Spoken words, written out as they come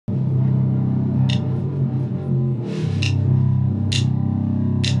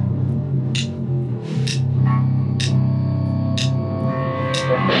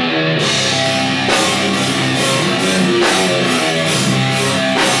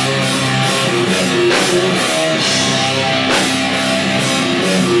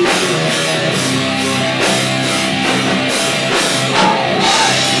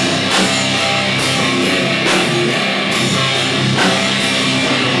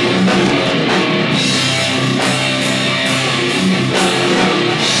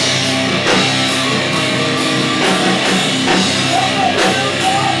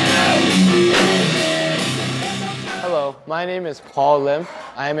is Paul Lim.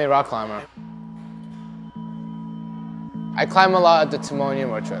 I am a rock climber. I climb a lot at the Timonium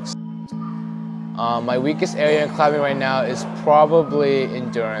Ortrix. My weakest area in climbing right now is probably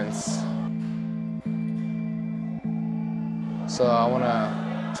endurance. So I want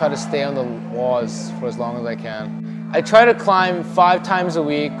to try to stay on the walls for as long as I can. I try to climb 5 times a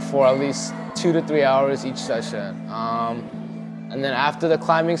week for at least 2 to 3 hours each session. And then after the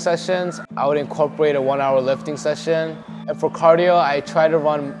climbing sessions, I would incorporate a 1-hour lifting session. And for cardio, I try to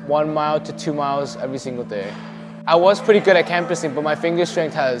run 1 mile to 2 miles every single day. I was pretty good at campusing, but my finger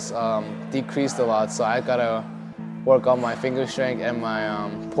strength has decreased a lot, so I gotta work on my finger strength and my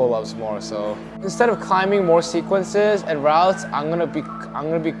pull-ups more. So instead of climbing more sequences and routes, I'm gonna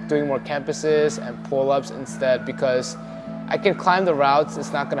be doing more campuses and pull-ups instead, because I can climb the routes.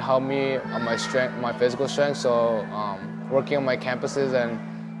 It's not gonna help me on my strength, my physical strength. So working on my campuses and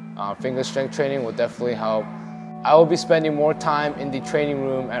finger strength training will definitely help. I will be spending more time in the training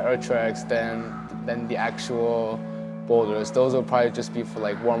room at Orokawa than the actual boulders. Those will probably just be for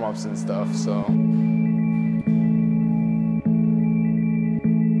like warm-ups and stuff. So.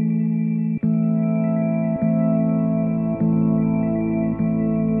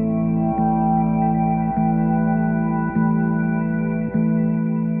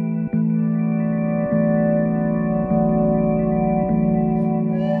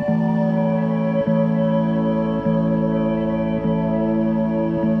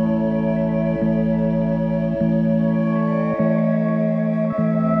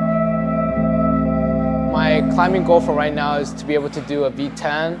 My climbing goal for right now is to be able to do a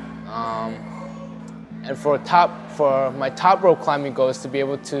V10, and for my top rope climbing goal is to be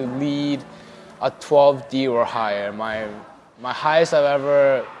able to lead a 12D or higher. My highest I've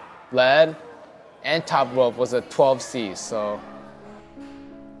ever led and top rope was a 12C. So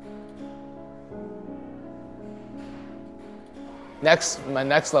my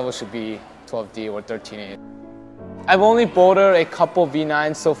next level should be 12D or 13A. I've only bouldered a couple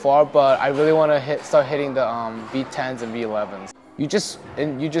V9s so far, but I really want to start hitting the V10s and V11s. You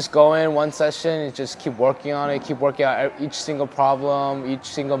just go in one session and just keep working on it, keep working out each single problem, each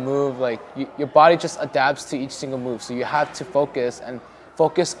single move. Like your body just adapts to each single move, so you have to focus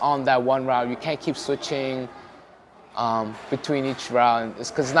on that one route. You can't keep switching between each route,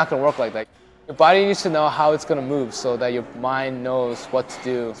 because it's not going to work like that. Your body needs to know how it's going to move so that your mind knows what to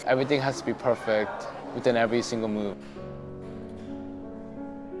do. Everything has to be perfect within every single move.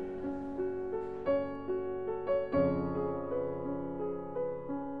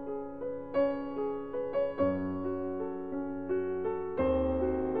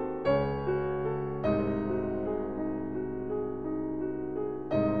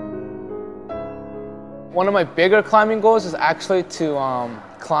 One of my bigger climbing goals is actually to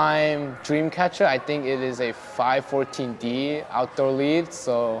climb Dreamcatcher. I think it is a 514D outdoor lead,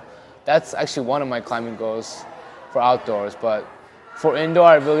 so that's actually one of my climbing goals for outdoors. But for indoor,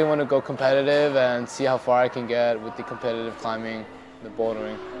 I really want to go competitive and see how far I can get with the competitive climbing, the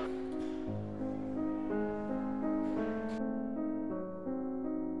bouldering.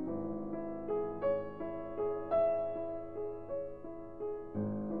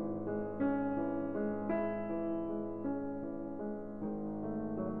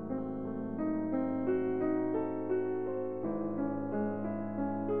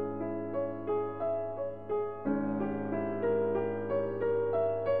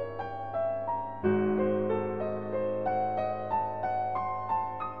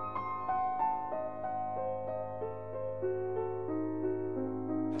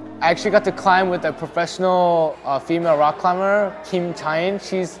 I actually got to climb with a professional female rock climber, Kim Jae-in.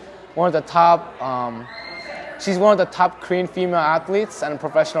 She's one of the top Korean female athletes and a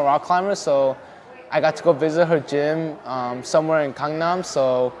professional rock climber. So I got to go visit her gym somewhere in Gangnam.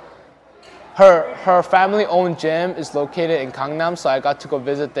 So her family-owned gym is located in Gangnam. So I got to go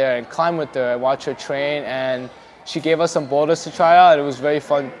visit there and climb with her and watch her train. And she gave us some boulders to try out. It was very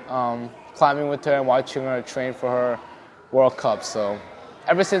fun climbing with her and watching her train for her World Cup. So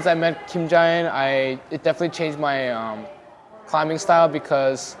ever since I met Kim Jae-in, it definitely changed my climbing style,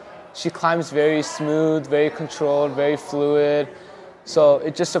 because she climbs very smooth, very controlled, very fluid. So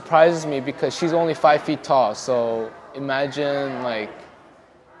it just surprises me, because she's only 5 feet tall. So imagine, like,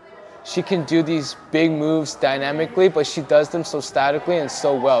 she can do these big moves dynamically, but she does them so statically and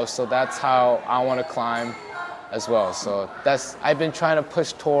so well. So that's how I want to climb as well. So I've been trying to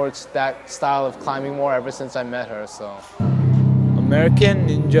push towards that style of climbing more ever since I met her. So. American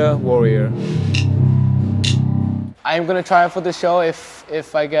Ninja Warrior. I am gonna try it for the show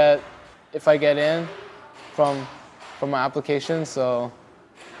if I get in from my application. So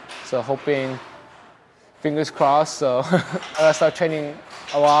hoping fingers crossed. So I gotta start training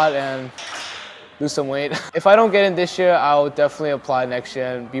a lot and lose some weight. If I don't get in this year, I'll definitely apply next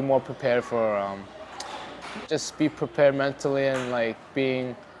year and be more prepared for, just be prepared mentally and like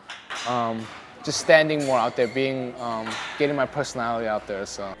being, just standing more out there, being, getting my personality out there.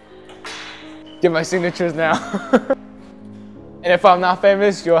 So get my signatures now. And if I'm not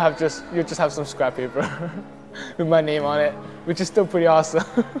famous, you'll just have some scrap paper with my name on it, which is still pretty awesome.